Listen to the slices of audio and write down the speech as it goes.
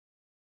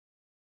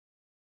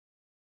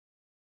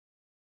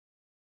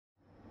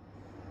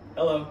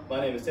Hello, my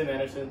name is Tim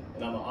Anderson,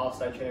 and I'm an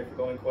off-site trainer for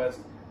Going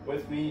Quest.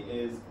 With me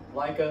is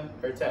Leica.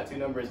 Her tattoo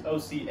number is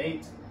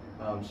OC8.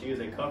 She is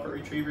a comfort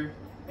retriever,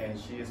 and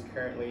she is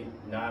currently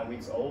 9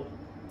 weeks old.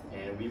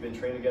 And we've been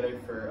training together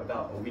for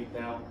about a week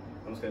now.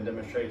 I'm just going to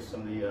demonstrate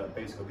some of the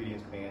basic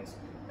obedience commands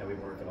that we've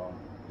been working on.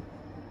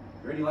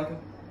 You ready, Leica?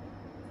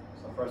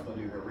 So first we'll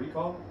do her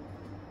recall.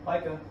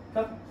 Leica,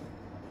 come.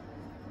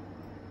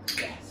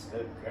 Yes,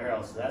 good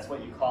girl. So that's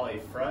what you call a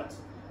front.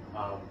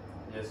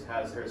 Just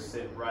has her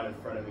sit right in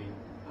front of me,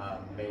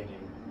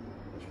 manning,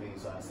 which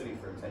means sitting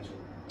for attention.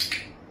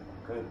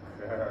 Good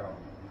girl.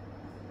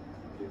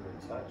 Give her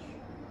a touch.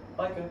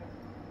 Leica,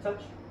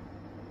 touch.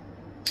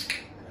 Good.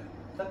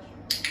 Touch.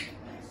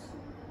 Nice.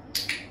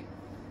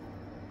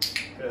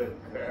 Good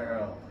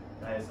girl.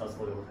 Nice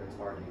hustle with her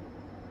targeting.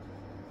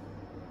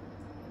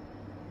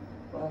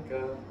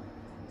 Leica,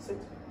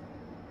 sit.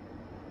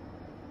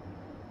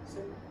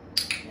 Sit.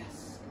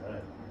 Yes,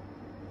 good.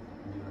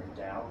 Do her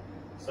down.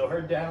 So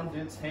her down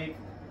did take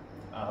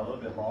a little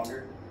bit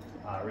longer.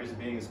 Reason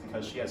being is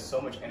because she has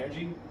so much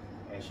energy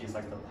and she's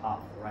like to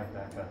pop right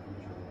back up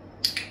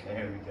usually.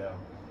 There we go.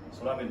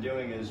 So what I've been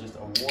doing is just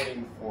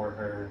awarding for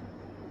her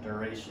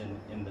duration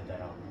in the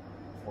down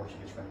before she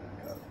gets right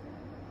back up.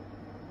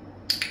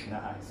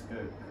 Nice,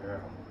 good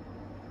girl.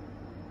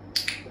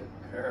 Good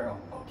girl,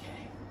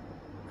 okay.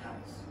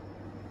 Nice.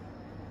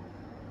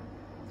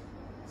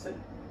 Sit.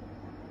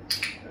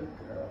 Good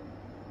girl.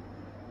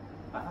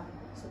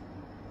 Sit.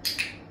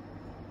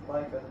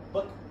 Leica,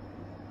 look.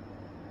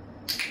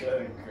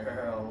 Good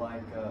girl,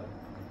 Leica.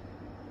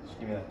 Just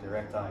give me that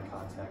direct eye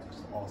contact, which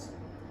is awesome.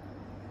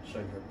 Show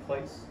you her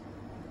place.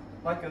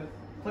 Leica,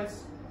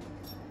 place.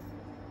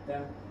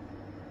 Down.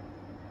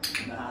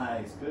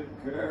 Nice, good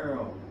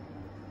girl.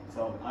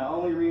 So I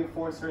only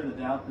reinforce her in the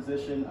down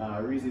position.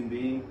 Reason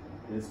being,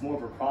 it's more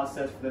of a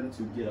process for them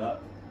to get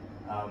up,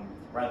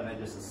 rather than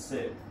just a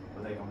sit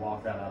where they can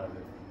walk right out of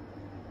it.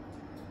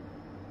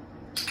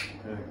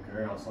 Good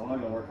girl. So I'm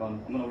gonna work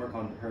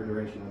on her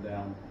duration of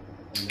down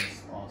in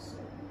this also.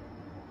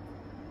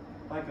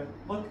 Leica,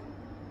 look.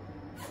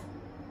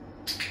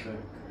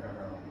 Good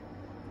girl.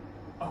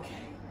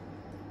 Okay.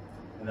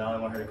 And now I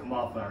want her to come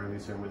off when I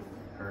release her with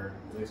her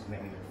release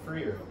command either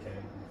free or okay.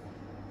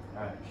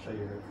 Alright, show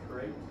you her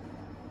crate.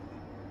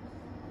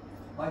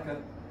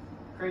 Leica,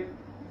 crate.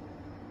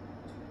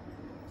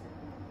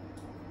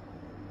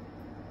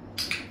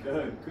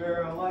 Good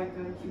girl,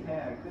 Leica.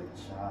 Yeah, good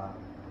job.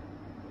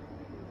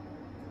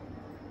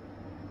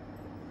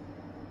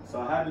 So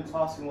I have been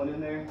tossing one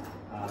in there.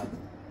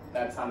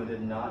 That time I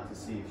did not, to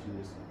see if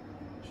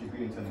she's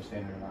reading to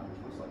understand it or not,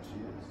 which looks like she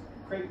is.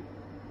 Great.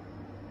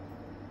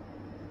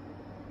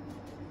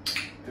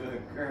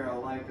 Good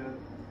girl, Leica.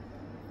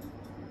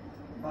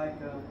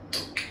 Leica. Oh,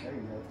 there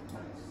you go.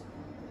 Nice.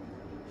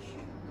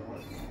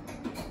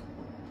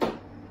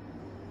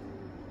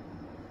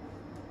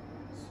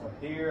 So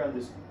here I'm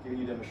just giving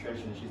you a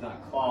demonstration that she's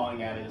not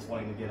clawing at it, just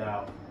wanting to get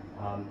out.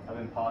 I've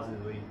been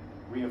positively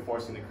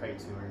reinforcing the crate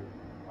to her.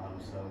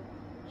 So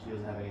she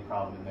doesn't have any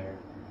problem in there.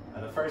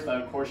 The first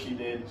time, of course, she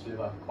did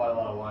quite a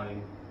lot of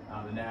whining,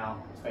 but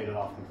now it's faded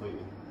off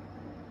completely.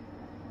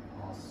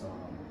 Awesome.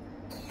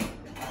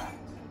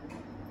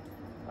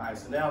 All right,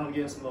 so now I'm gonna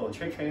get into some little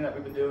trick training that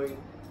we've been doing.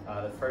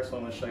 The first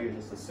one I'm gonna show you is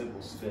just a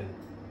simple spin.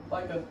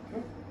 Leica,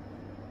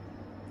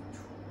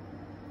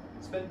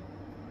 spin.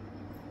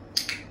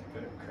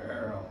 Good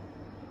girl.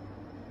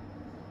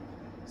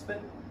 Spin.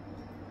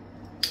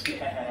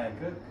 Yeah,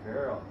 good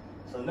girl.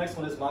 So the next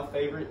one is my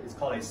favorite. It's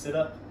called a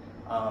sit-up.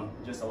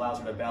 It just allows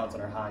her to balance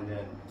on her hind end.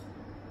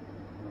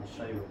 And I'll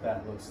show you what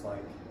that looks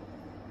like.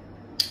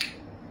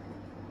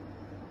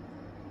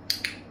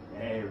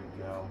 There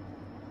we go.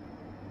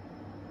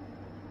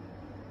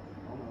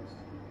 Almost.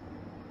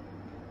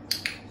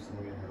 So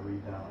we're getting her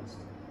rebalanced.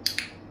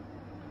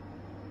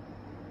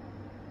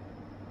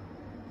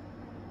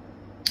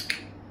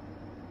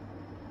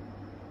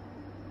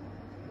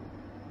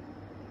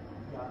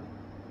 Got it.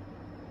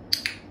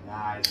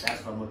 Nice,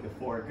 that's what I'm looking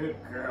for. Good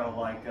girl,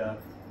 Leica.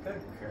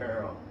 Good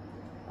girl.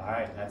 All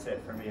right, that's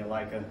it for me and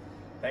Leica.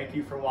 Thank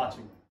you for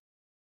watching.